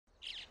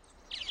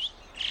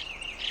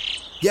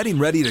Getting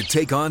ready to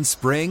take on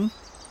spring?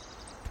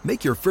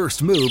 Make your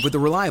first move with the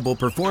reliable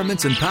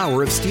performance and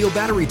power of Steel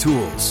battery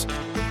tools.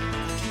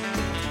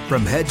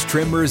 From hedge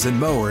trimmers and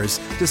mowers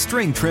to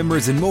string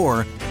trimmers and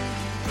more,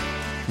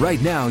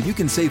 right now you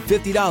can save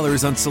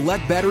 $50 on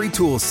select battery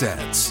tool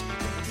sets.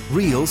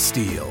 Real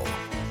Steel.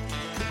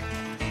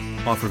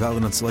 Offer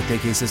valid on select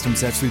AK system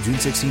sets through June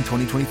 16,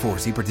 2024.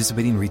 See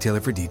participating retailer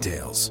for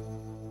details.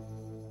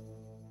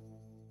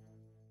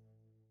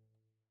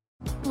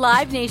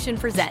 Live Nation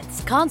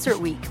presents Concert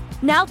Week.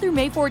 Now through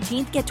May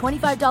 14th, get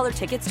 $25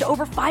 tickets to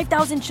over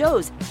 5,000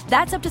 shows.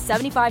 That's up to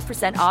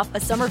 75% off a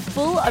summer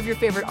full of your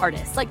favorite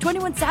artists like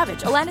 21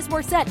 Savage, Alanis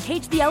Morissette,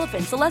 Cage the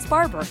Elephant, Celeste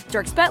Barber,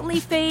 Dierks Bentley,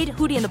 Fade,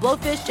 Hootie and the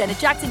Blowfish, Janet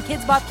Jackson,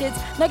 Kids Bop Kids,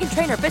 Meghan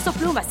Trainor, Bissell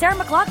Pluma, Sarah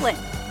McLachlan.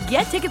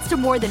 Get tickets to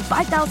more than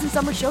 5,000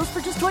 summer shows for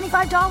just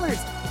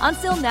 $25. On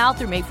sale now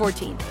through May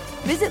 14th.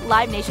 Visit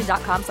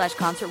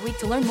LiveNation.com/Concert Week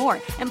to learn more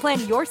and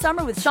plan your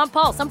summer with Sean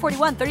Paul, Sum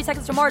 41, 30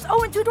 Seconds to Mars,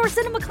 and Two Door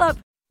Cinema Club.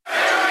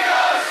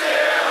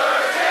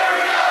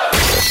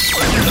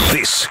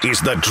 This is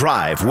The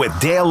Drive with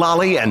Dale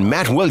Lally and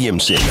Matt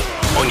Williamson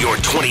on your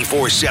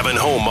 24/7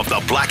 home of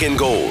the black and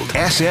gold.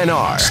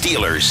 SNR,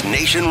 Steelers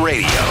Nation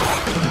Radio.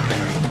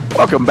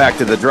 Welcome back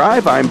to The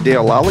Drive. I'm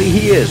Dale Lally.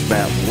 He is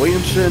Matt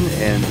Williamson.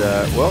 And,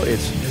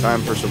 it's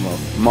time for some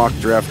mock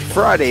draft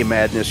Friday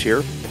madness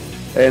here.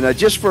 And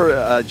just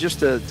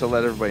to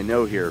let everybody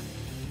know here,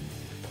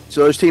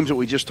 so those teams that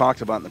we just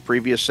talked about in the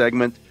previous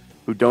segment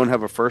who don't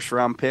have a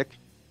first-round pick,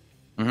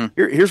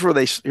 here's where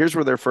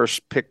their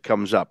first pick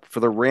comes up. For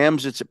the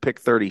Rams, it's at pick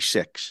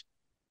 36.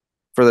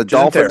 For the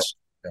Dolphins,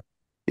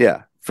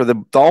 for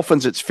the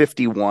Dolphins, it's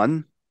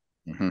 51.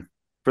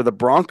 For the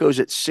Broncos,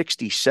 it's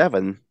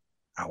 67.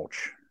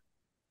 Ouch.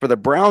 For the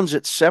Browns,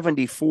 it's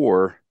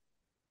 74.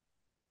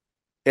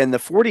 And the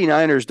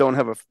 49ers don't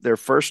have their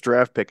first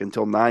draft pick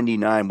until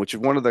 99, which is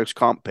one of those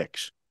comp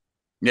picks.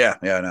 Yeah,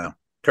 I know.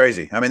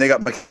 Crazy. I mean, they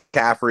got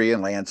McCaffrey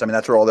and Lance. I mean,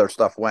 that's where all their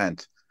stuff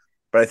went.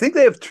 But I think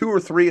they have 2 or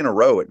 3 in a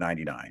row at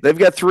 99. They've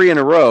got 3 in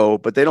a row,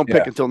 but they don't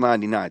pick until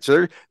 99. So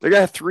they're going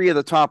to have 3 of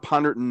the top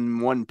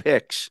 101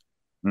 picks,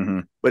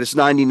 but it's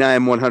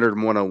 99, 100,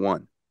 and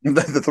 101.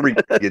 The 3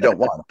 you don't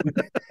want.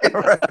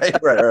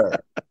 Right.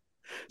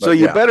 So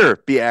you better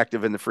be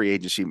active in the free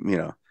agency,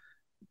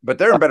 But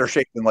they're in better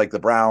shape than like the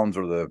Browns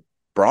or the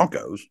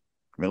Broncos.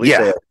 I mean, at least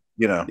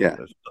they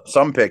have,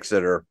 some picks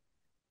that are,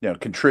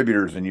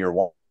 contributors in year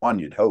one,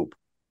 you'd hope.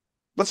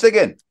 Let's dig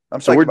in.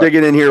 So we're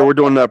digging in here. We're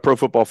doing a Pro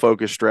Football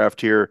Focus draft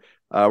here.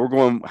 We're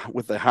going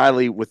with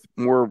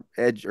more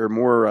edge or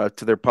more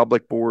to their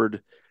public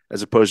board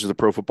as opposed to the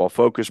Pro Football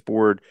Focus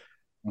board.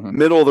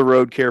 Middle of the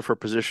road care for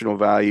positional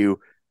value.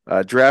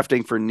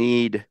 Drafting for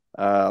need,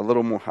 a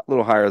little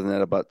higher than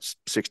that, about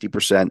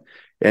 60%,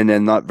 and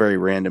then not very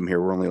random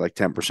here. We're only like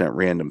 10%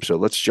 random. So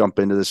let's jump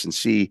into this and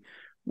see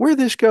where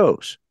this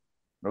goes.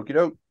 Okie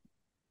doke.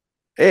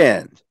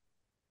 And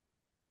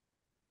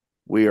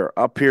we are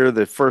up here.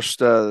 The first,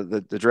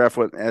 the draft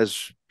went here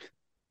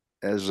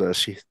are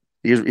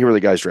the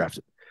guys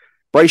drafted: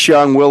 Bryce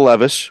Young, Will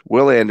Levis,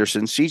 Will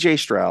Anderson, C.J.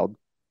 Stroud,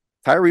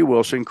 Tyree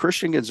Wilson,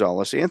 Christian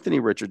Gonzalez,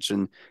 Anthony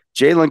Richardson,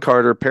 Jalen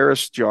Carter,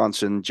 Paris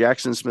Johnson,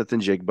 Jackson Smith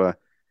and Jigba,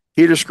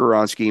 Peter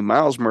Skoronski,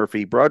 Miles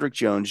Murphy, Broderick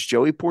Jones,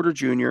 Joey Porter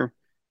Jr.,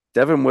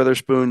 Devin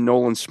Witherspoon,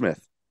 Nolan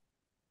Smith.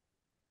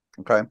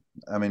 Okay.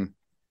 I mean,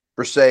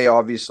 Brisset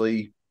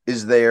obviously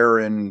is there,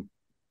 and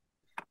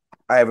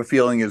I have a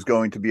feeling is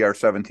going to be our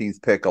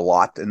 17th pick a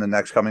lot in the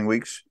next coming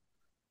weeks.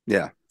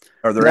 Yeah.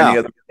 Are there any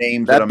other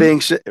names? That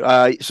being said,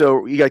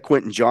 so you got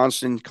Quentin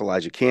Johnston,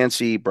 Kalijah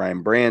Cansey,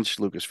 Brian Branch,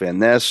 Lucas Van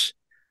Ness,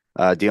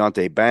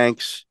 Deonte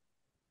Banks,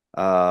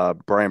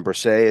 Brian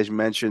Brisset, as you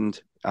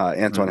mentioned,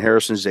 Anton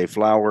Harrison, Zay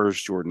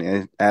Flowers,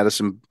 Jordan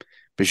Addison,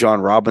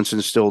 Bijan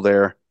Robinson's still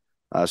there.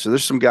 So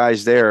there's some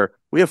guys there.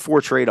 We have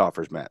 4 trade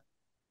offers, Matt.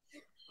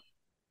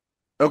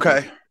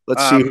 Okay.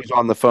 Let's see who's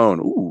on the phone.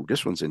 Ooh,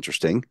 this one's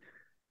interesting.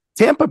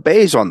 Tampa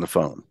Bay's on the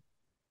phone.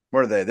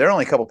 Where are they? They're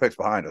only a couple picks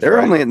behind us.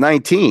 They're only at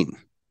 19.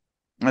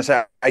 I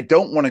say I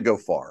don't want to go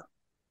far.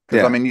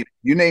 Because, I mean,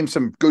 you name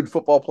some good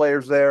football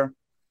players there,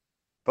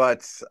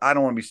 but I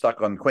don't want to be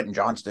stuck on Quentin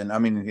Johnston. I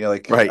mean, I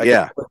could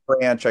live with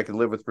Branch, I could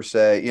live with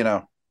Brisset,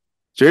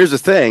 So here's the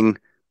thing.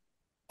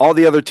 All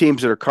the other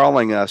teams that are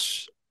calling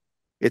us,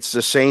 it's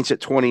the Saints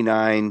at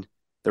 29,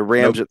 the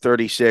Rams at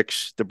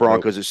 36, the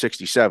Broncos at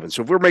 67.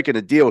 So if we're making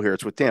a deal here,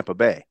 it's with Tampa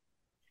Bay.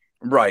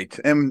 Right.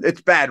 And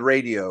it's bad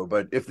radio,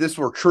 but if this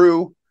were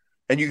true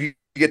and you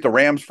get the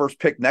Rams first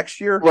pick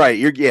next year. Right.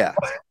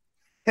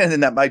 And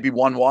then that might be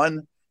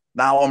 1-1.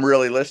 Now I'm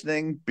really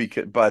listening,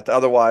 but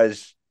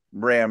otherwise,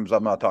 Rams,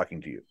 I'm not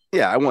talking to you.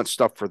 Yeah, I want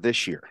stuff for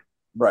this year.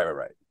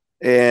 Right.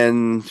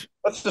 And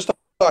let's just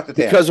talk to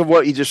Tampa. Because of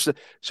what you just said.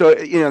 So,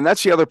 and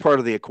that's the other part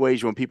of the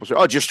equation when people say,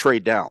 oh, just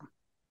trade down.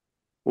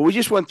 Well, we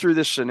just went through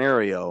this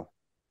scenario.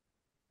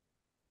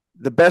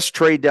 The best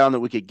trade down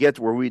that we could get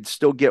where we'd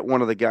still get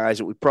one of the guys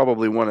that we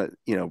probably want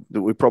to,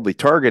 that we're probably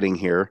targeting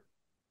here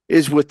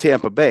is with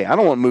Tampa Bay. I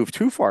don't want to move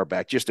too far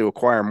back just to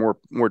acquire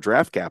more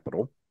draft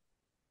capital.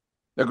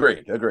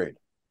 Agreed.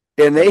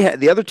 And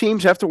the other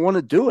teams have to want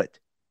to do it.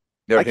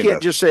 I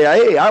can't just say,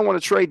 hey, I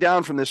want to trade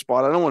down from this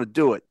spot. I don't want to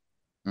do it.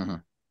 Mm-hmm.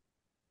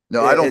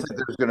 No, I don't think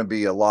there's going to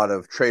be a lot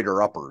of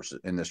trader uppers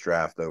in this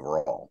draft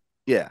overall.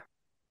 Yeah.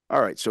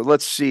 All right. So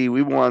let's see.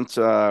 We want,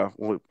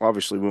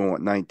 obviously, we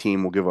want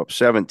 19. We'll give up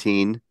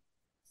 17.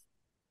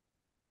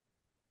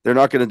 They're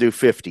not going to do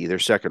 50, their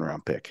second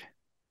round pick.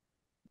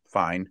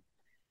 Fine.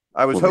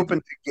 I was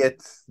hoping to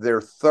get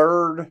their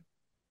third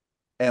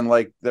and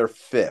like their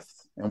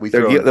fifth. And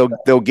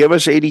they'll give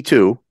us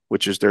 82,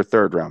 which is their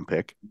third round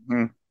pick.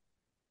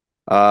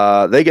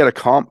 Mm-hmm. They get a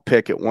comp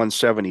pick at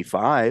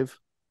 175.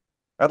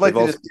 I'd like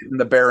to just get in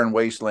the barren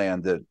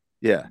wasteland that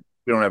we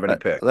don't have any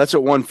picks. That's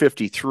at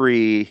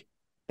 153.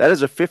 That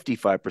is a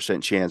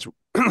 55% chance.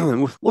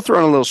 We'll throw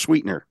in a little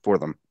sweetener for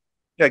them.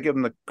 Yeah, give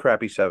them the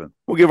crappy 7.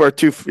 We'll give our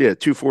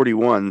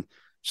 241.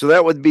 So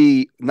that would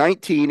be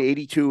 19,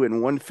 82, and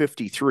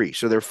 153.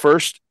 So their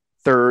first,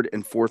 third,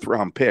 and fourth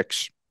round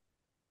picks.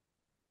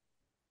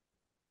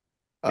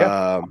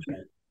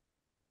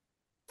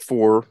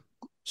 For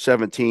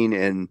 17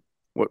 and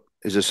what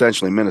is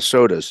essentially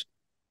Minnesota's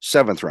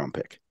 7th round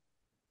pick.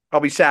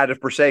 I'll be sad if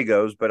Bersay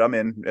goes, but I'm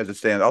in as it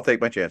stands. I'll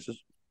take my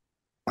chances.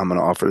 I'm going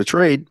to offer the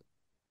trade.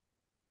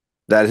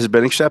 That has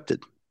been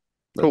accepted.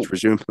 Let's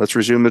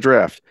resume the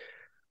draft.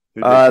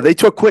 They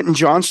took Quentin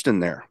Johnston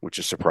there, which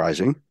is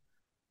surprising.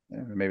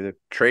 Yeah, maybe they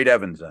trade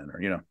Evans then,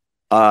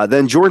 or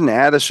Then Jordan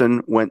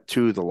Addison went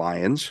to the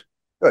Lions.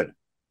 Good.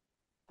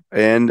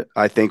 And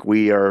I think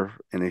we are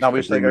in a. Now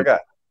we think I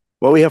got.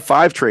 Well, we have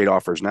 5 trade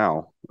offers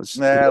now. Let's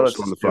do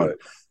it.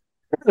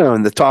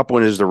 And the top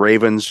one is the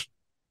Ravens.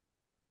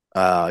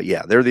 They're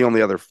the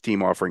only other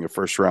team offering a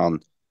first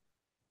round.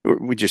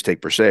 We just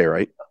take Bersay,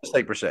 right? Let's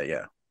take Bersay,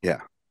 yeah. Yeah.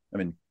 I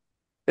mean,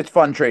 it's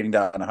fun trading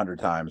down 100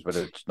 times, but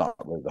it's not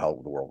really how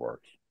the world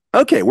works.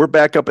 Okay, we're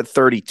back up at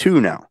 32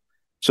 now.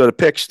 So the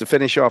picks to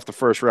finish off the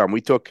first round,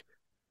 we took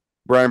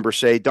Brian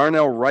Bersay.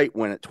 Darnell Wright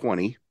went at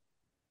 20.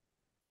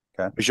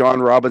 Okay.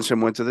 Bijan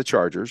Robinson went to the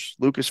Chargers.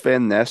 Lucas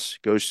Van Ness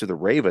goes to the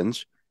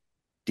Ravens.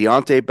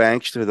 Deonte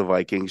Banks to the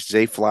Vikings.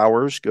 Zay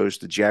Flowers goes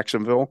to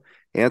Jacksonville.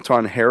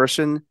 Anton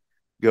Harrison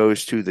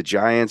goes to the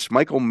Giants.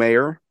 Michael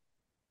Mayer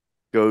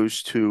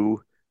goes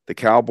to the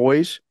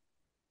Cowboys.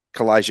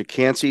 Kalijah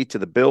Cansey to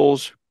the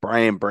Bills.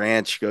 Brian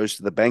Branch goes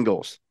to the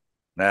Bengals.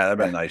 That'd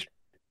been nice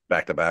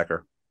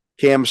back-to-backer.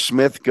 Cam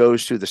Smith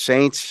goes to the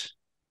Saints.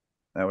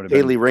 That would have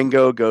Haley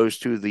Ringo goes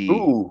to the.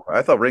 Ooh,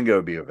 I thought Ringo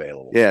would be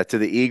available. Yeah, to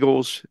the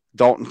Eagles.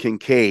 Dalton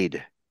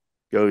Kincaid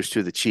goes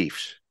to the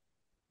Chiefs.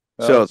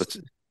 So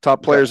the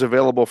top players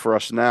available for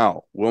us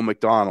now: Will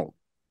McDonald,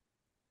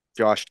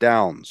 Josh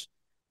Downs,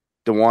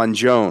 DeJuan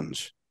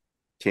Jones,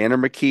 Tanner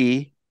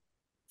McKee,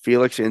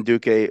 Felix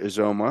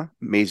Anduke-Uzomah,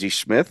 Maisie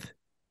Smith,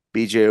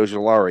 B.J.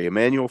 Ojulari,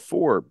 Emmanuel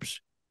Forbes,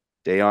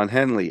 Dayon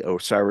Henley,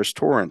 Osiris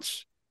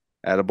Torrance,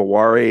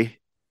 Adebaware,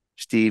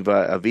 Steve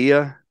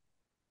Avila,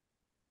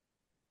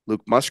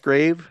 Luke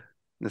Musgrave,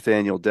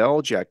 Nathaniel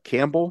Dell, Jack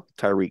Campbell,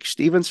 Tyreek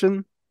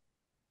Stevenson,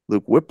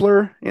 Luke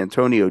Whippler,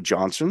 Antonio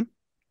Johnson,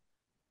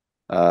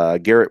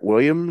 Garrett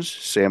Williams,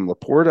 Sam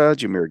Laporta,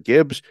 Jahmyr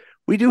Gibbs.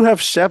 We do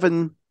have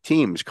 7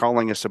 teams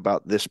calling us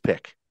about this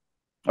pick.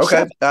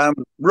 Okay.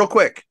 Real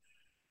quick.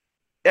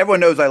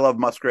 Everyone knows I love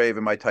Musgrave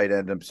and my tight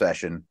end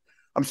obsession.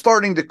 I'm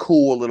starting to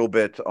cool a little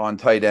bit on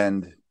tight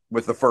end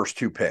with the first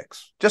 2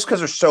 picks, just because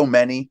there's so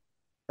many.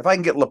 If I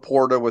can get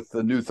Laporta with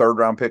the new 3rd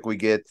round pick we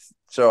get,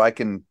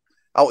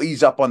 I'll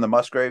ease up on the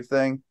Musgrave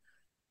thing.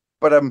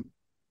 But I'm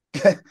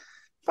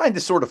find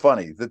it sort of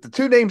funny that the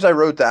 2 names I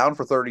wrote down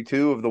for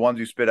 32 of the ones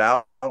you spit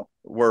out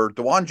were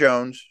DeJuan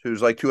Jones,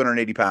 who's like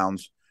 280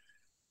 pounds,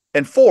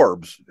 and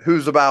Forbes,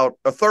 who's about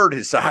a third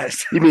his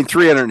size. You mean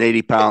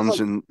 380 pounds?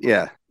 And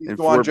yeah. And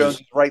DeJuan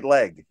Jones' right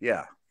leg.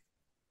 Yeah.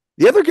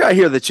 The other guy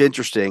here that's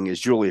interesting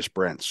is Julius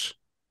Brents.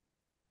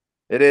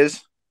 It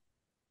is.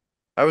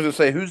 I was going to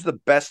say, who's the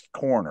best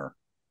corner?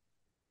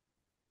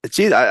 It's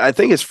either, I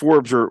think it's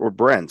Forbes or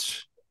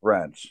Brents.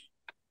 Brents.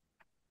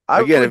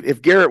 Again,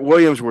 if Garrett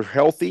Williams were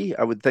healthy,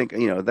 I would think,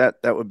 that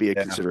would be a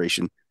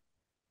consideration.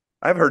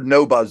 I've heard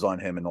no buzz on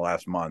him in the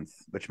last month,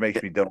 which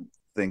makes me don't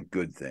think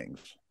good things.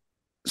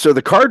 So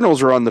the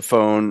Cardinals are on the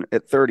phone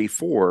at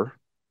 34.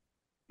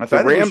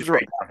 The Rams are,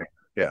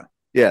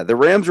 yeah, the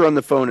Rams are on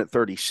the phone at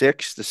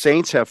 36. The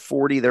Saints have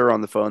 40. They're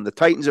on the phone. The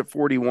Titans at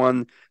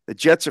 41. The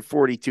Jets at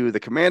 42. The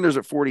Commanders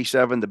at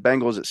 47. The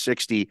Bengals at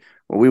 60.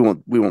 Well,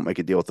 we won't make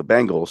a deal with the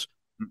Bengals.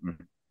 Mm-mm.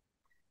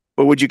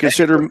 But would you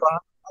consider?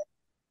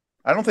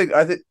 I don't think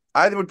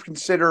I would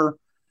consider.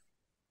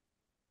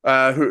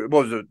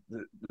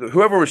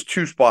 Whoever was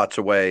 2 spots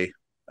away.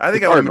 I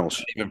think I would move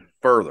even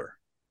further.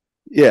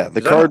 Yeah,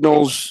 the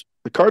Cardinals.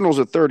 The Cardinals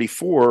at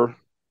 34.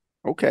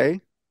 Okay.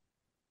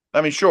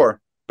 I mean, sure,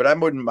 but I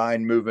wouldn't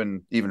mind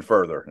moving even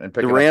further and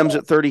picking the Rams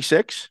at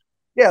 36.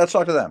 Yeah, let's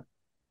talk to them.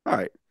 All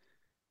right.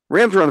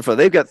 Rams are on the phone.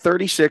 They've got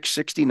 36,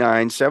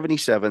 69,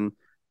 77,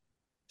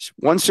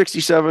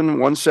 167,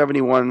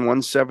 171,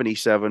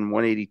 177,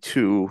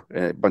 182,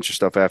 and a bunch of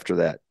stuff after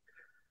that.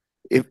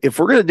 If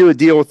we're going to do a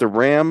deal with the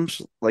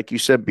Rams, like you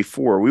said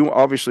before, we're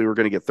going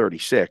to get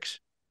 36.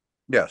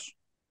 Yes.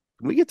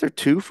 Can we get their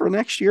 2 for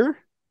next year?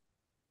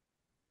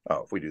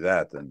 Oh, if we do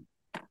that, then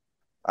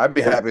I'd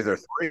be happy if they're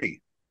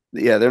 3.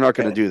 Yeah, they're not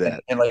going to do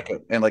that. And like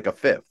a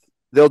 5th.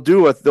 They'll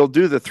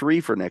do the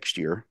 3 for next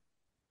year,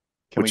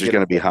 which is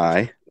going to be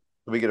high.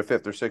 Can we get a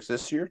 5th or 6th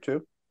this year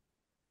too?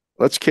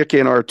 Let's kick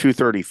in our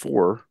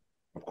 234.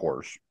 Of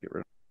course, get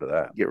rid of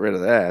that. Get rid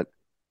of that.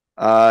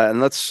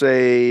 And let's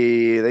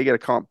say they get a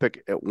comp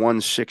pick at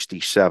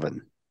 167. I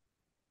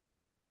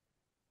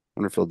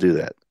wonder if they'll do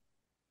that.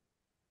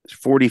 There's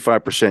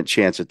 45%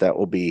 chance that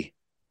will be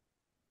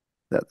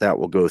that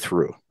will go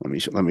through.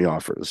 Let me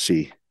offer. Let's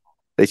see.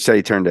 They say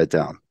he turned that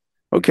down.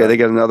 Okay, they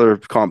got another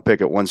comp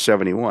pick at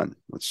 171.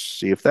 Let's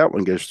see if that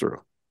one goes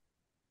through.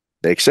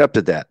 They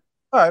accepted that.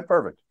 All right,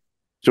 perfect.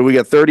 So we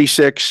got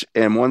 36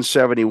 and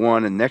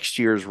 171, and next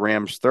year's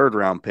Rams 3rd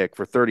round pick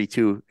for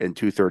 32 and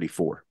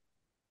 234.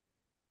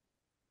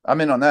 I'm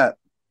in on that.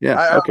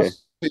 Yeah. Okay.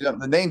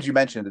 The names you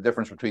mentioned, the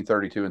difference between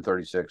 32 and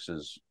 36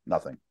 is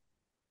nothing.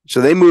 So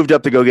they moved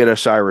up to go get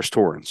O'Cyrus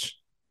Torrence.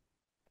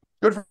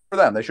 Good for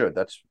them. They should.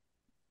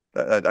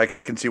 I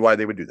can see why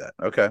they would do that.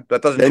 Okay.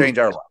 That doesn't change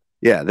our life.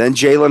 Yeah. Then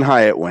Jalen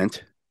Hyatt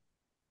went.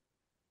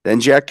 Then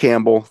Jack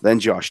Campbell. Then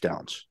Josh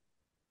Downs.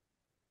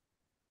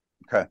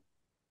 Okay.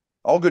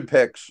 All good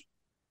picks.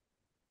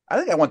 I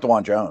think I want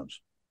DeJuan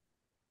Jones.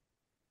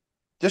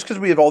 Just because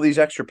we have all these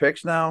extra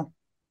picks now,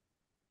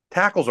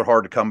 tackles are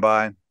hard to come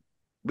by.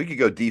 We could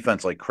go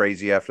defense like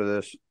crazy after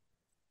this.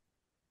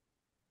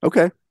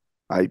 Okay.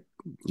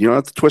 You don't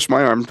have to twist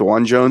my arm.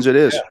 DeJuan Jones it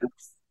is. Yeah.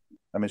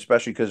 I mean,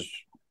 especially because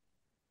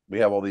we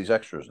have all these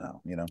extras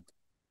now,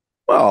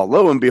 Well,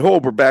 lo and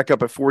behold, we're back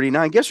up at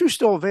 49. Guess who's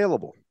still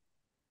available?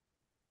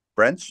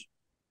 Brents?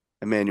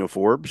 Emmanuel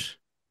Forbes.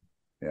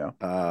 Yeah.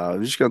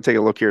 I'm just going to take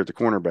a look here at the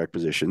cornerback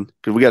position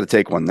because we got to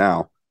take one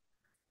now.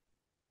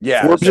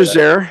 Yeah. Forbes is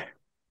there.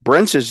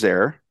 Brents is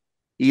there.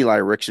 Eli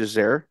Ricks is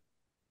there.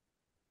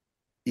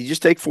 You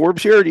just take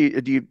Forbes here? Or do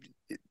you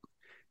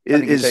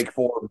take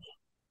Forbes?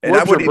 And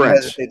I wouldn't even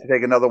hesitate to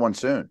take another one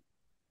soon.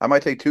 I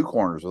might take 2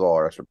 corners with all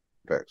our extra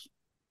picks.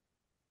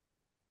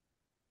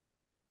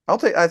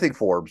 I think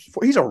Forbes.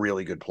 He's a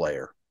really good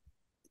player.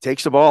 He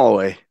takes the ball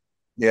away.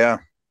 Yeah.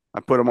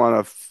 I put him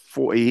on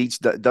he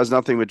does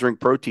nothing but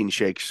drink protein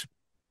shakes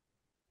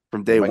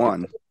from day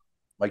one.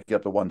 Might get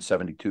up to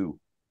 172.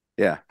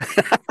 Yeah.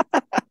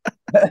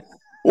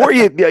 Or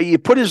you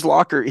put his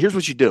locker. Here's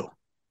what you do.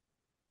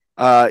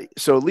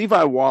 So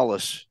Levi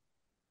Wallace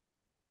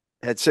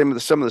had some of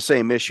the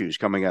same issues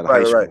coming out of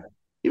high school. Right.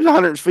 He was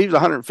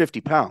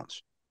 150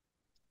 pounds.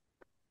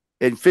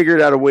 And figured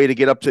out a way to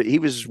get up to, he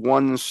was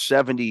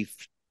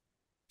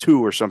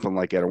 172 or something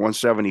like that, or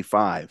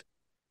 175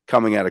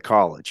 coming out of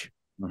college.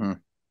 Mm-hmm.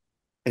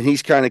 And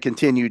he's kind of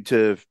continued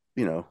to,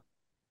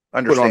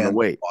 understand put on the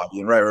weight.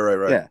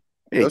 Right. Yeah.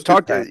 Hey,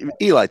 talk to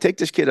Eli, take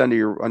this kid under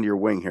your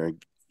wing here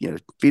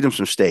and, feed him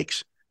some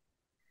steaks.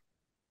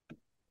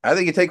 I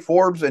think you take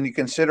Forbes and you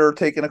consider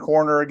taking a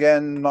corner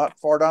again, not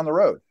far down the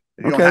road.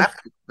 You don't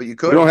have to, but you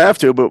could. We don't have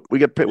to, but we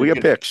got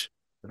picks.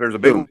 If there's a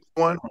big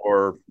one,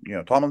 or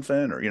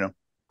Tomlinson, or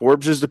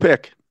Forbes is the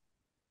pick.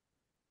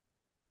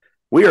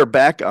 We are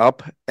back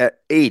up at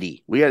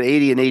 80. We got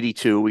 80 and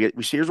 82.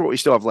 Here's what we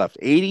still have left: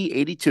 80,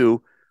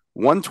 82,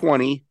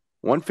 120,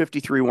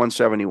 153,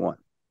 171.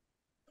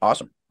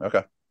 Awesome.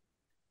 Okay.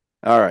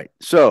 All right.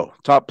 So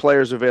top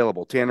players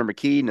available: Tanner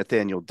McKee,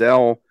 Nathaniel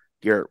Dell,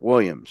 Garrett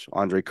Williams,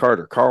 Andre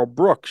Carter, Carl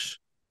Brooks,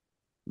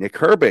 Nick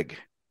Herbig.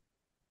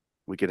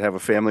 We could have a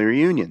family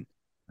reunion.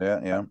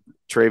 Yeah.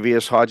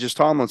 Travius Hodges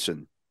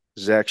Tomlinson,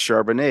 Zach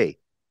Charbonnet,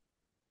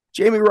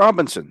 Jamie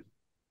Robinson,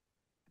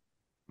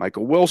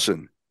 Michael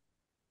Wilson,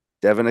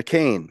 Devin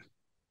Akane,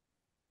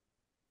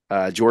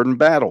 Jordan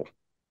Battle,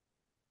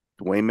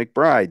 Dwayne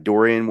McBride,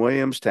 Dorian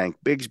Williams, Tank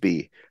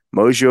Bigsby,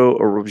 Mojo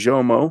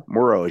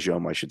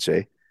Orojomo, I should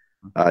say,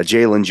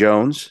 Jalen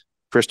Jones,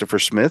 Christopher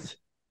Smith,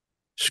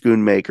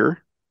 Schoonmaker,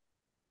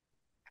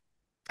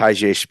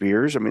 Tyjae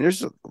Spears. I mean,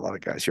 there's a lot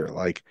of guys here I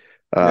like.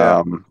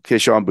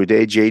 Keyshawn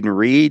Boudet, Jaden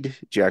Reed,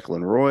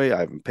 Jacqueline Roy,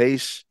 Ivan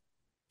Pace,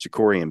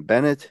 Jacorian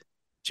Bennett,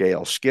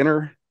 J.L.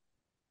 Skinner.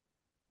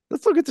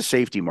 Let's look at the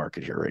safety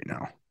market here right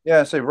now.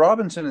 Yeah, say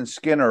Robinson and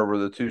Skinner were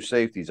the 2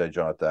 safeties I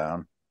jot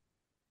down.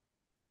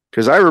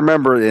 Because I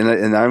remember,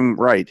 and I'm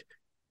right,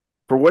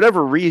 for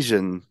whatever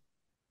reason,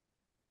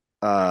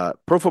 Pro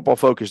Football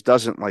Focus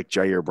doesn't like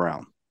Jair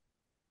Brown.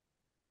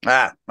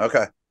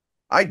 Okay.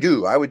 I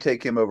do. I would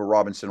take him over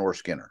Robinson or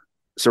Skinner.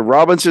 So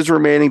Robinson's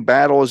remaining.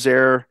 Battle is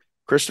there.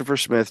 Christopher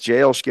Smith,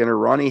 J.L. Skinner,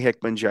 Ronnie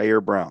Hickman,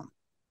 Jair Brown.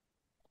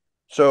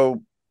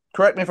 So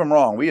correct me if I'm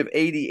wrong. We have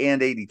 80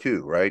 and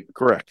 82, right?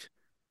 Correct.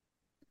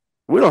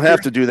 We don't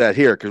have to do that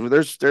here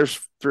because there's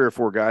 3 or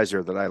 4 guys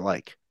there that I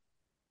like.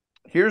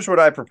 Here's what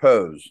I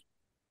propose.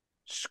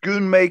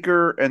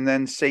 Schoonmaker and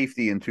then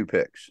safety in 2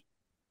 picks.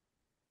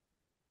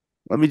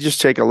 Let me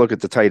just take a look at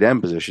the tight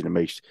end position.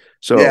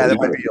 Yeah, that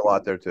might be a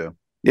lot there too.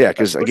 Yeah,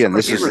 because again,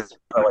 this is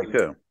I like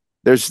too.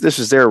 This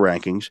is their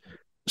rankings.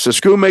 So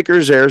Schoonmaker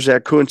is there,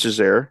 Zach Kuntz is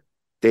there,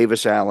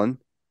 Davis Allen,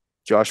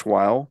 Josh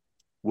Weil,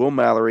 Will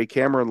Mallory,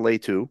 Cameron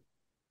Letu,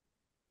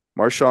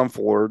 Marshawn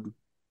Ford,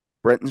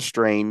 Brenton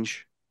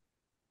Strange,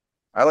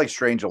 I like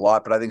Strange a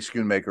lot, but I think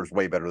Schoonmaker's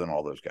way better than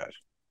all those guys.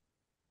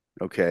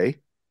 Okay.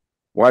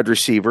 Wide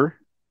receiver,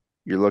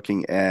 you're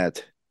looking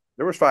at.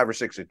 There was 5 or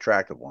 6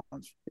 attractive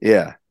ones.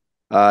 Yeah.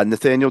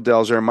 Nathaniel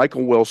Delzer,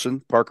 Michael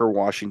Wilson, Parker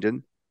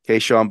Washington,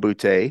 Keyshawn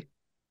Butte,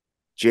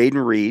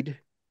 Jaden Reed,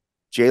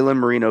 Jalen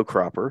Marino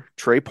Cropper,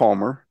 Trey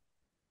Palmer,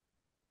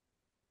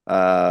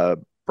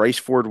 Bryce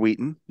Ford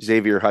Wheaton,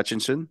 Xavier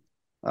Hutchinson,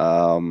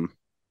 Charlie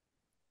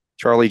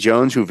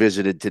Jones, who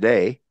visited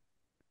today,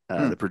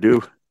 the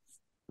Purdue.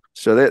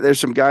 So there's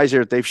some guys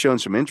there that they've shown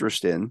some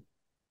interest in.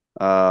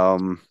 I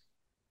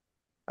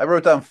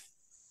wrote down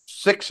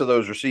 6 of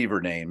those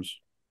receiver names.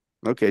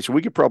 Okay, so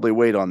we could probably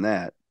wait on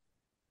that.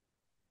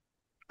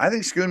 I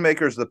think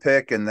Schoonmaker's the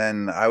pick, and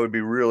then I would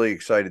be really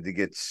excited to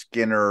get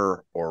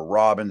Skinner or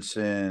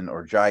Robinson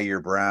or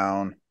Jair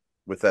Brown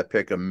with that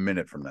pick a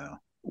minute from now.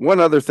 One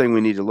other thing we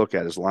need to look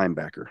at is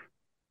linebacker.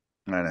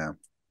 I know.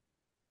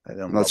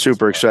 I'm not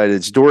super excited.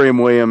 It's Dorian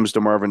Williams,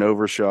 DeMarvin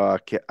Overshaw,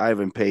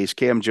 Ivan Pace,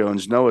 Cam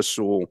Jones, Noah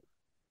Sewell.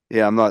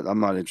 Yeah, I'm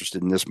not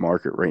interested in this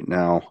market right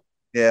now.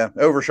 Yeah,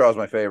 Overshaw's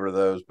my favorite of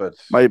those, but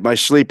my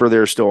sleeper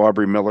there is still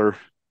Aubrey Miller.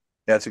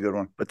 Yeah, that's a good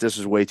one. But this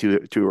is way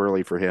too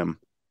early for him.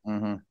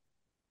 Mm-hmm.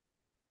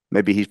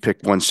 Maybe he's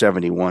picked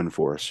 171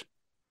 for us.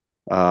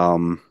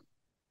 I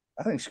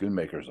think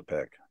Schoonmaker's a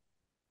pick.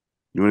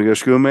 You want to go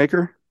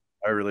Schoonmaker?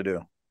 I really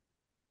do.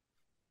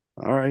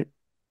 All right.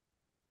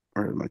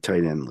 Where's my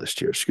tight end list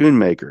here?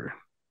 Schoonmaker.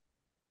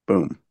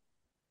 Boom.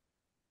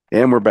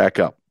 And we're back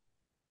up.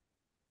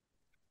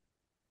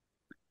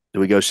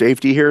 Do we go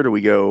safety here? Do we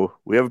go?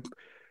 We have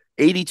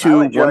 82,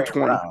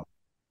 120.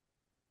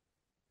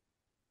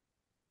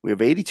 We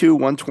have 82,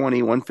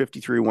 120,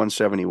 153,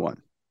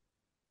 171.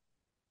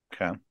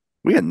 Okay.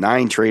 We had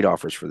 9 trade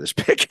offers for this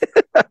pick.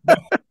 I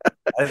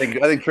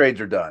think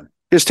trades are done.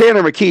 Is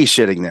Tanner McKee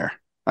sitting there?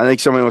 I think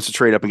somebody wants to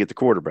trade up and get the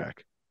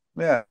quarterback.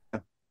 Yeah.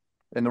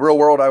 In the real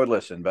world, I would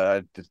listen,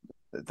 but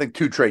I think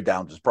 2 trade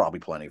downs is probably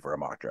plenty for a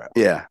mock draft.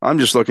 Yeah. I'm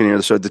just looking here.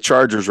 So the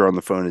Chargers are on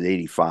the phone at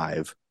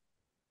 85.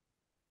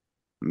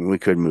 I mean, we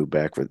could move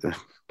back with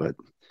but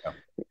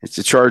it's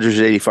the Chargers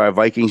at 85,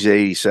 Vikings at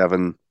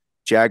 87,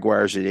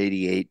 Jaguars at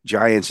 88,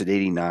 Giants at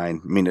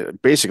 89. I mean,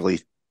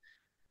 basically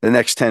the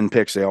next 10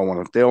 picks, they all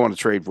want to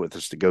trade with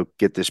us to go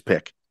get this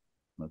pick.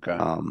 Okay.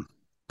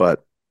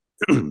 But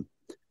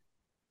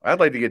I'd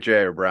like to get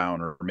Jair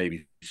Brown or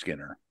maybe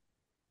Skinner.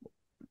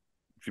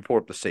 If you pull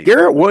up the safety.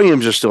 Garrett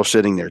Williams is still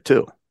sitting there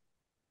too.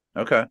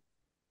 Okay.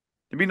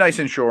 It'd be nice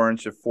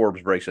insurance if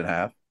Forbes breaks in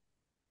half.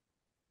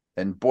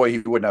 And boy, he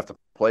wouldn't have to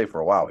play for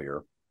a while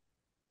here.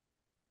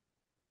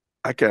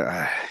 I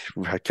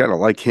kind of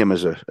like him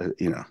as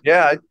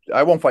Yeah,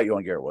 I won't fight you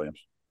on Garrett Williams.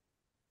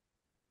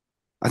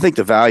 I think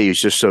the value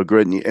is just so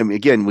good. And I mean,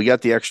 again, we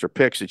got the extra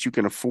picks that you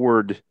can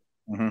afford,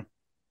 even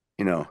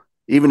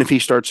if he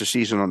starts the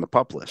season on the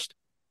PUP list.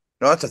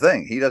 No, that's the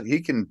thing.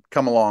 He can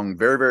come along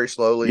very, very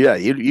slowly. Yeah,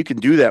 you can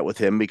do that with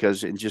him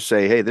because and just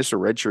say, hey, this is a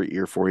redshirt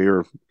year for you.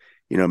 Or,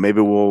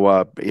 maybe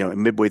we'll,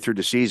 midway through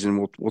the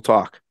season, we'll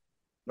talk.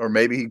 Or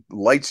maybe he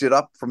lights it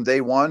up from day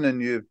one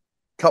and you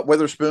cut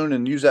Witherspoon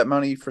and use that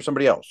money for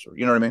somebody else.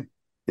 You know what I mean?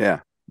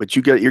 Yeah, but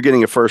you're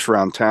getting a first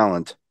round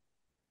talent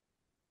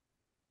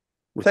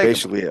with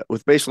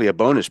basically a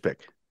bonus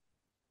pick.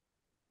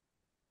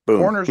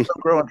 Boom. Corners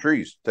don't grow on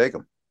trees. Take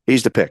him.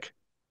 He's the pick.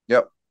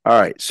 Yep. All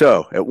right.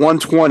 So at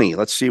 120,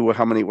 let's see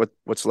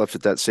what's left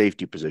at that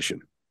safety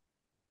position.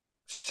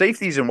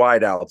 Safeties and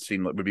wideouts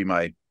would be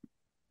my.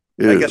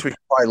 I guess we could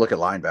probably look at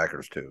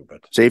linebackers too,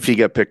 but safety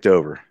got picked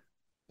over.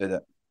 Did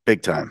it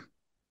big time?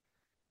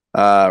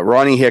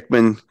 Ronnie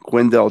Hickman,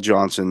 Quindell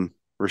Johnson,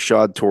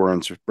 Rashad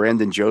Torrance,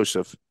 Brandon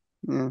Joseph,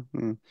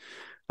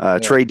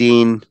 Trey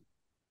Dean,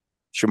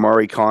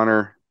 Shamari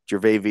Connor,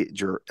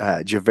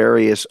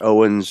 Javarius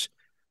Owens,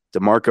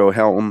 DeMarco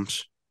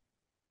Helms,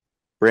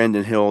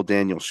 Brandon Hill,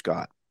 Daniel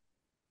Scott.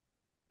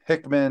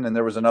 Hickman, and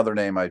there was another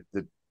name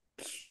that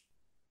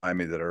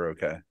are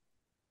okay.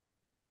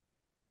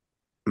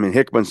 I mean,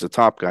 Hickman's the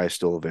top guy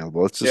still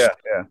available. It's just,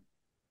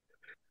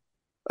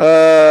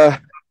 yeah.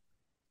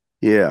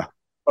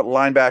 But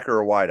linebacker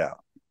or wideout?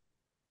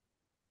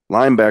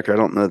 Linebacker, I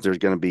don't know if there's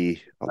going to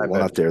be a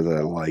lot there that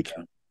I like.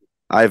 Yeah.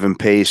 Ivan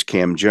Pace,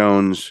 Cam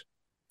Jones,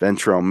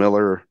 Ventrell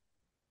Miller,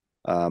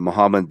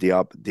 Mohamed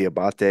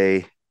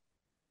Diabate,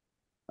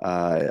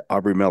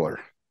 Aubrey Miller.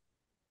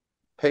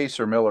 Pace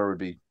or Miller would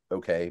be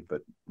okay,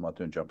 but I'm not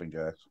doing jumping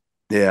jacks.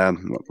 Yeah,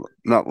 I'm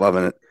not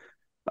loving it.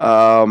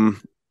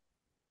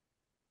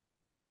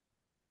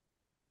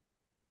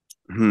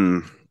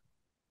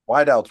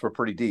 Wideouts were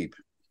pretty deep.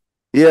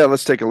 Yeah,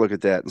 let's take a look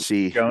at that and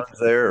see. Jones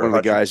there, one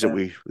of the guys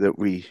that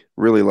we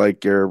really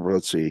like here.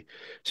 Let's see.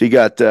 So you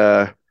got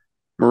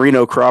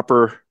Marino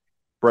Cropper,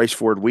 Bryce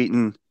Ford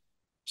Wheaton,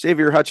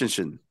 Xavier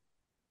Hutchinson.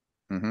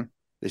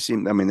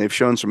 Mm-hmm. They've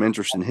shown some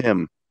interest in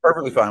him.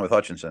 Perfectly fine with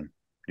Hutchinson.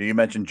 Did you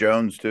mention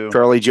Jones too?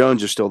 Charlie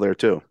Jones is still there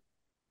too.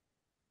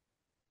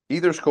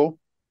 Either's cool.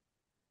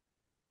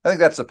 I think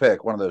that's the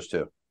pick. One of those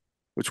two.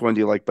 Which one do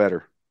you like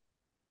better?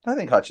 I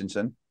think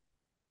Hutchinson.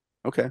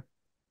 Okay.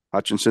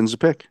 Hutchinson's a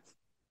pick.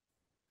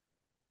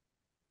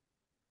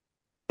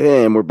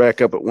 And we're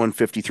back up at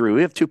 153.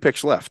 We have 2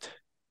 picks left.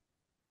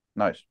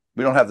 Nice.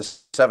 We don't have the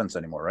 7s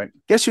anymore, right?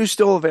 Guess who's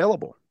still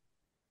available?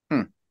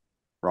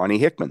 Ronnie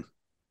Hickman.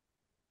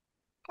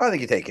 I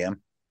think you take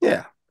him.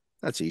 Yeah,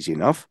 that's easy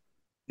enough.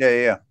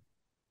 Yeah.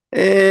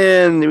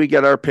 And we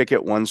got our pick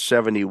at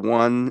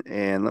 171.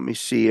 And let me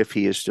see if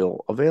he is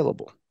still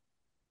available.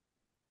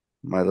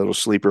 My little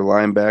sleeper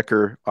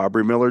linebacker,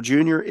 Aubrey Miller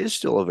Jr., is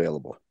still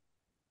available.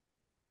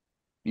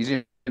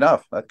 Easy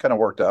enough. That kind of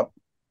worked out.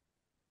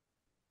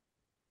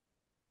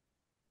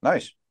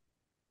 Nice.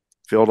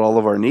 Filled all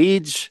of our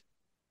needs.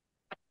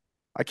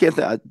 I can't.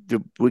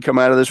 Did we come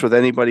out of this with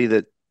anybody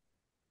that?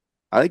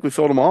 I think we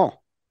filled them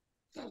all.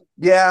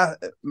 Yeah.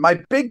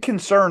 My big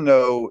concern,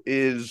 though,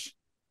 is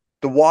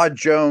Dawand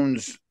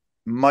Jones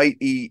might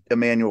eat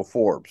Emmanuel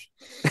Forbes.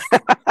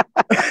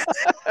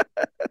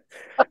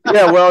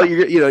 Yeah, well,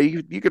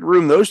 you could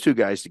room those 2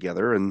 guys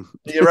together, and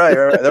you're right.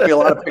 There'll be a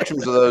lot of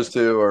pictures of those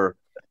 2. Or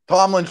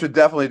Tomlin should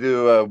definitely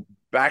do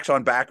backs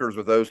on backers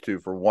with those 2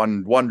 for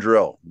one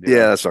drill.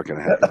 Yeah, that's not going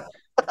to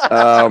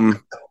happen.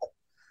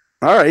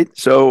 All right,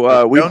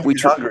 so we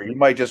hungry. You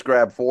might just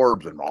grab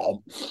Forbes and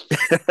all.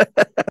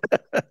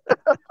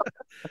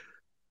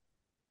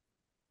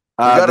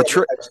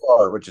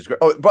 Which is great.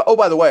 Oh,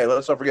 by the way,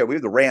 let's not forget we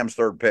have the Rams'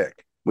 3rd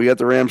pick. We got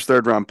the Rams'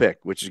 3rd round pick,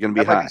 which is going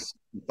to be high.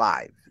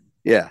 5.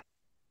 Yeah.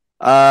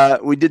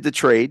 We did the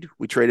trade.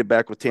 We traded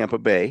back with Tampa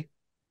Bay.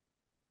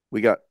 We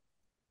got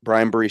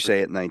Bryan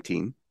Bresee at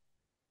 19.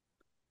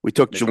 We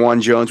took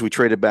Dawand Jones. We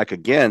traded back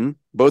again.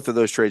 Both of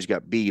those trades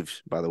got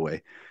Beeves, by the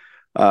way.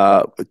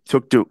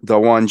 Took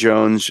Dawand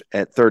Jones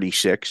at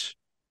 36.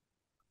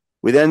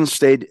 We then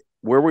stayed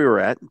where we were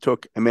at.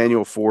 Took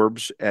Emmanuel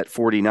Forbes at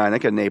 49. I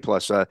got an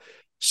A+.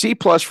 C+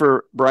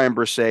 for Bryan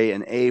Bresee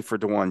and A for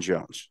Dawand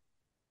Jones.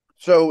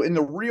 So in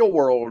the real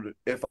world,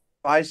 if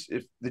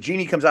the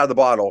genie comes out of the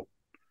bottle,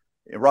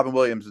 Robin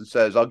Williams, and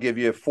says, "I'll give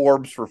you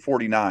Forbes for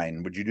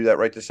 49," would you do that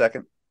right this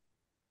second?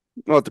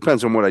 Well, it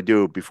depends on what I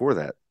do before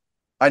that.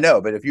 I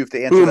know, but if you have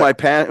to answer who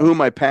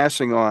am I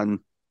passing on?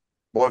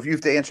 Well, if you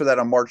have to answer that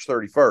on March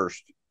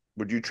 31st,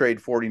 would you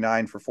trade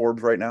 49 for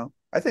Forbes right now?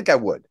 I think I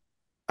would.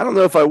 I don't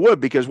know if I would,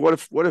 because what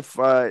if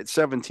at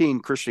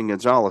 17 Christian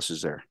Gonzalez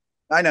is there?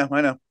 I know.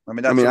 I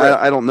mean,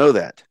 I don't know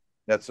that.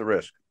 That's the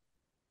risk.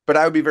 But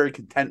I would be very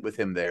content with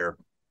him there.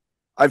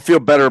 I'd feel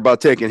better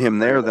about taking him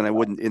there than I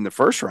would in the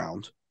first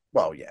round.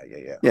 Well, yeah.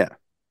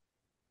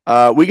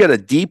 We got a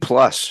D+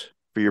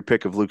 for your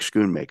pick of Luke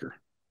Schoonmaker.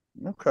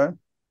 Okay.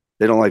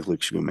 They don't like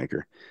Luke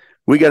Schoonmaker.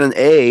 We got an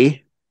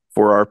A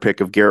for our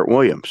pick of Garrett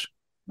Williams.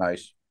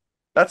 Nice.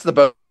 That's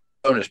the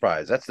bonus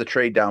prize. That's the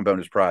trade down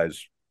bonus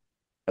prize,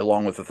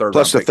 along with the 3rd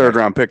plus round the 3rd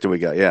round pick that we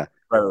got. Yeah.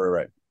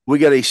 Right. We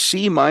got a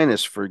C-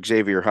 for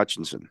Xavier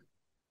Hutchinson.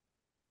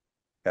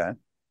 Okay.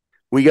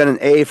 We got an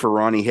A for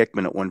Ronnie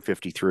Hickman at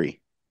 153.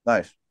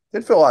 Nice.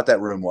 Did fill out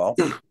that room well.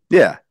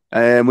 Yeah.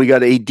 And we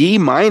got a D-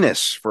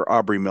 for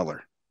Aubrey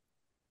Miller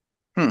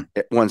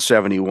at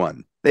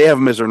 171. They have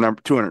him as their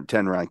number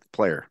 210 ranked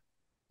player.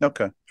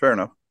 Okay. Fair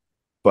enough.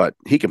 But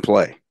he can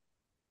play.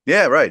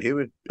 Yeah, right.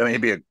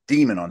 He'd be a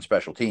demon on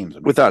special teams.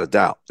 Without a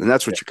doubt. And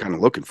that's what you're kind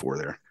of looking for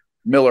there.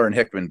 Miller and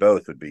Hickman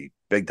both would be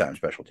big-time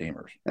special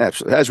teamers.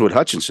 Absolutely. As would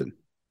Hutchinson.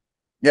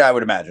 Yeah, I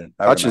would imagine.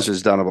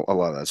 Hutchinson's done a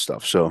lot of that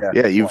stuff. So,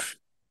 yeah you've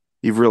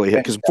really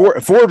hit. Because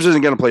Forbes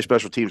isn't going to play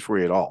special teams for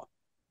you at all.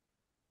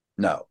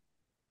 No.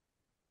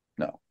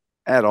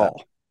 At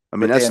all. I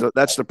mean,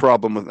 that's the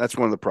problem. That's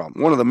one of the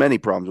problems. One of the many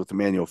problems with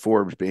Emmanuel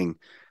Forbes being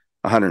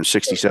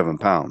 167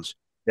 pounds.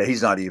 Yeah,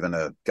 he's not even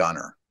a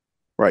gunner.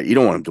 Right. You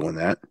don't want him doing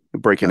that. He'll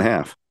break in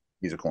half.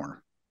 He's a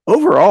corner.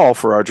 Overall,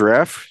 for our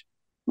draft,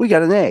 we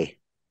got an A.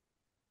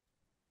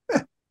 Yeah,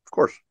 of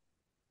course.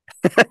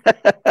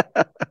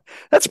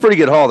 That's a pretty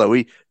good haul, though.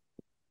 We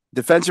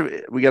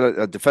got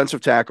a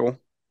defensive tackle,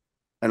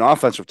 an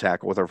offensive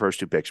tackle with our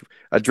first 2 picks.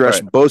 Address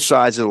both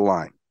sides of the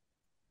line.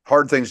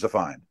 Hard things to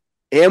find.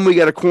 And we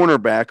got a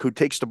cornerback who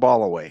takes the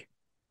ball away.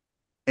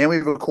 And we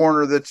have a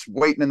corner that's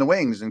waiting in the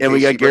wings. And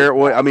we got Garrett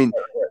Wood. I mean,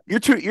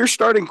 your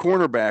starting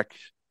cornerback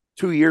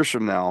 2 years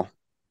from now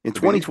in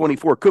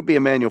 2024 could be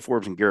Emmanuel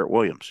Forbes and Garrett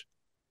Williams.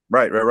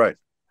 Right.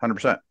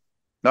 100%.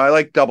 No, I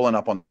like doubling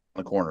up on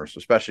the corners,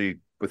 especially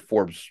with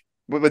Forbes,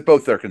 with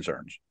both their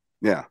concerns.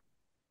 Yeah.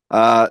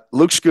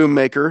 Luke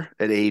Schoonmaker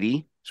at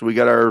 80. So we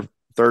got our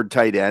 3rd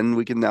tight end.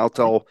 We can now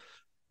tell,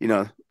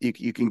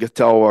 you can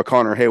tell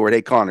Connor Hayward,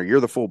 hey, Connor, you're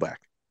the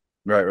fullback.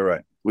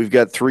 Right. We've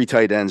got 3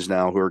 tight ends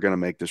now who are going to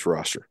make this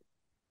roster.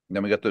 And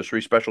then we got those 3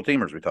 special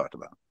teamers we talked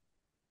about.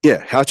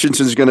 Yeah,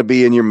 Hutchinson's going to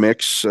be in your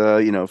mix,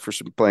 for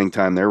some playing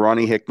time there.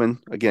 Ronnie Hickman,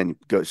 again,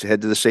 goes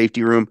head to the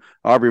safety room.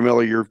 Aubrey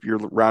Miller, you're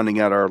rounding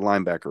out our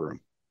linebacker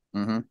room.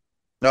 Mm-hmm.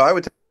 No, I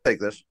would take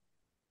this.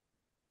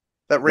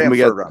 That Rams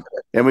 3rd round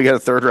pick. And we got a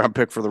 3rd round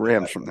pick for the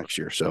Rams from next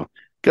year. So,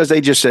 because they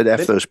just said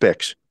F those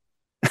picks.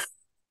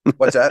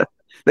 What's that?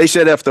 They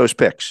said F those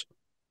picks.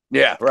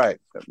 Yeah, right.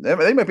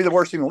 They might be the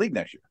worst team in the league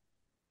next year.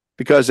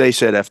 Because they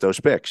said F those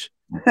picks.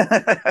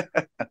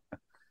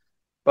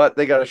 But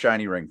they got a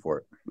shiny ring for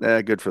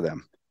it. Good for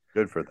them.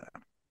 Good for them.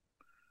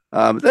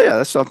 Yeah,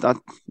 that's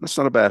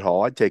not a bad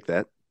haul. I'd take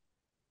that.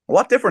 A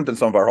lot different than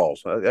some of our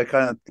hauls. I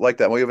kind of like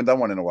that. We haven't done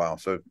one in a while,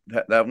 so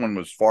that one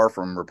was far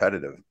from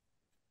repetitive.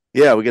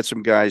 Yeah, we get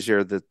some guys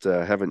here that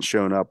haven't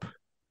shown up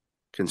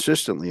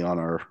consistently on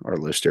our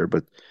list here.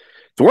 But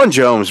DeJuan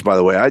Jones, by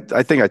the way,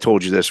 I think I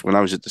told you this when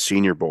I was at the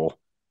Senior Bowl.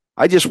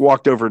 I just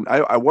walked over.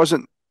 I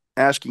wasn't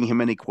asking him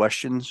any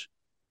questions,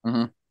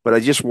 but I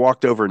just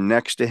walked over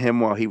next to him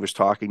while he was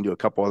talking to a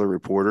couple other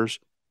reporters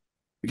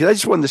because I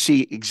just wanted to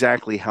see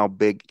exactly how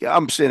big.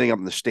 I'm standing up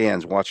in the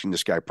stands watching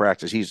this guy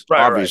practice. He's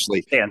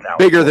obviously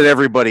bigger than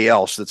everybody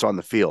else that's on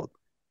the field,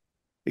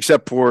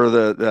 except for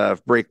the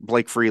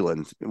Blake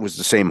Freeland. It was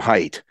the same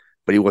height,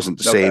 but he wasn't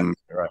the same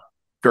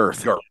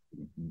girth.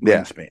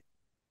 Yeah,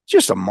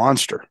 just a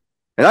monster.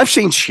 And I've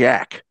seen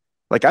Shaq.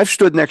 Like I've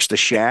stood next to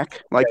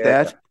Shaq like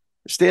that. Yeah.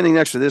 Standing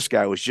next to this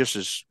guy was just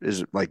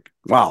as like,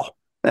 wow,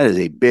 that is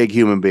a big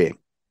human being.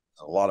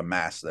 A lot of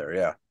mass there.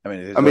 Yeah, I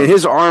mean,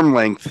 his arm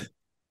length.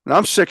 And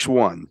I'm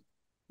 6'1".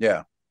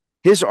 Yeah.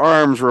 His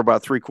arms were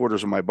about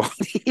 3/4 of my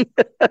body.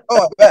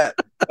 Oh, I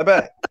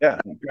bet. Yeah.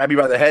 Grab you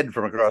by the head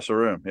from across the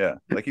room. Yeah.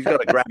 Like he's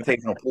got a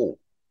gravitational pull.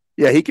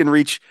 Yeah, he can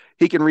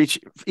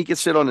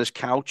sit on his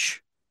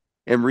couch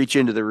and reach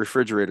into the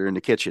refrigerator in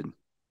the kitchen.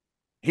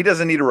 He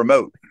doesn't need a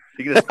remote.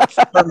 He can just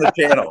turn the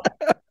channel.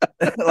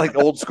 Like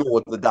old school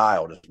with the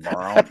dial. Just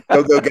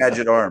go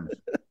gadget arms.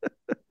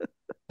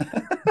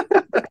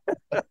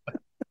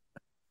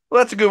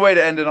 Well, that's a good way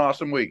to end an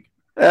awesome week.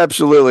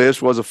 Absolutely.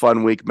 This was a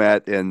fun week,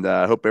 Matt, and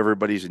I hope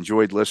everybody's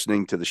enjoyed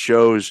listening to the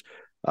shows.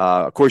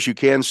 Of course, you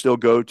can still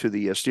go to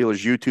the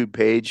Steelers YouTube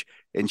page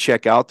and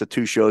check out the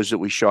 2 shows that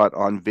we shot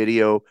on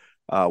video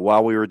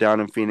while we were down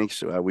in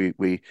Phoenix.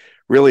 We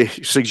really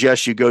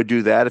suggest you go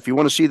do that. If you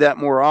want to see that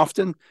more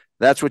often,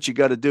 that's what you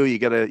got to do. You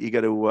got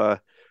to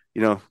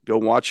go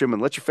watch them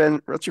and let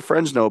your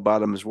friends know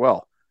about them as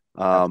well.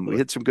 We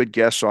had some good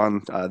guests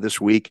on this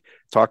week,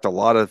 talked a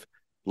lot of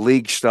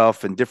league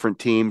stuff and different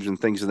teams and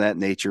things of that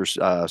nature.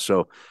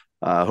 So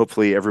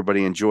hopefully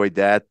everybody enjoyed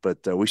that,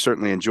 but we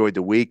certainly enjoyed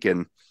the week.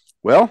 And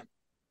well,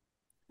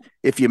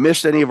 if you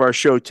missed any of our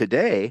show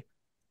today,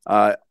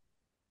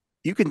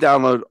 you can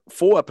download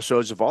full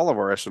episodes of all of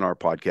our SNR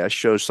podcast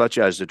shows, such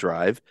as The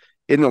Drive,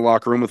 In the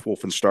Locker Room with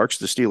Wolf and Starks,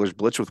 The Steelers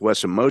Blitz with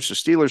Wes and Moats, The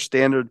Steelers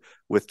Standard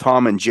with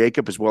Tom and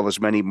Jacob, as well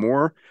as many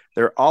more.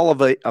 They're all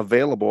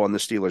available on the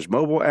Steelers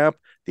mobile app,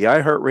 the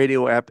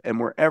iHeartRadio app, and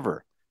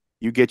wherever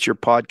you get your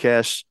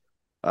podcasts.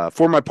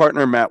 For my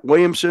partner, Matt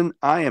Williamson,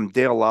 I am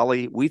Dale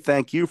Lally. We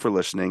thank you for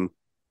listening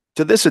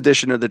to this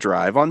edition of The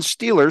Drive on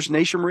Steelers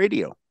Nation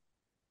Radio.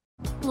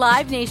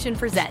 Live Nation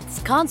presents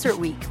Concert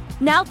Week.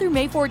 Now through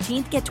May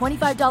 14th, get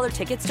 $25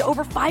 tickets to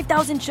over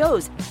 5,000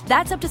 shows.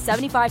 That's up to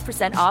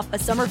 75% off a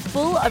summer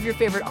full of your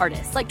favorite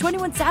artists like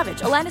 21 Savage,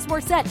 Alanis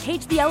Morissette,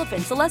 Cage the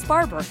Elephant, Celeste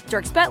Barber,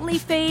 Dierks Bentley,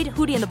 Fade,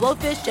 Hootie and the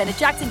Blowfish, Janet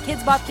Jackson,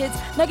 Kids Bop Kids,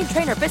 Meghan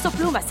Trainor, Peso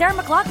Pluma, Sarah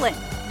McLachlan.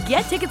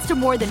 Get tickets to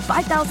more than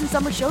 5,000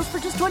 summer shows for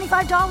just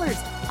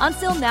 $25. On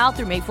sale now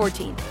through May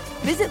 14th.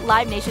 Visit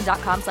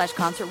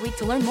LiveNation.com/Concert Week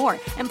to learn more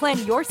and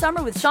plan your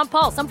summer with Sean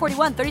Paul, Sum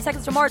 41, 30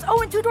 Seconds to Mars,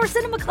 and Two Door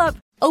Cinema Club.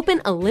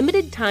 Open a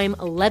limited-time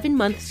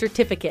 11-month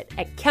certificate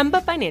at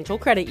Kemba Financial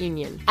Credit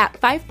Union. At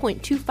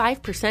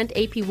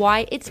 5.25%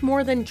 APY, it's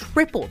more than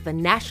triple the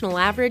national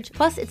average,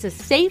 plus it's a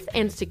safe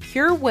and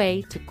secure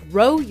way to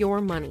grow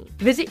your money.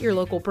 Visit your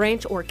local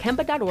branch or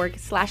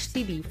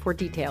kemba.org/cb for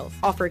details.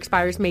 Offer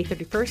expires May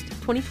 31st,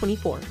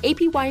 2024.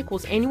 APY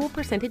equals annual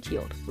percentage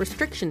yield.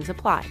 Restrictions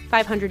apply.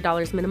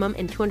 $500 minimum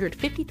and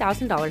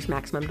 $250,000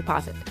 maximum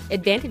deposit.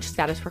 Advantage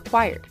status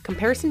required.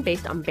 Comparison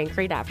based on bank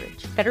rate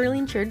average. Federally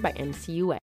insured by NCUA.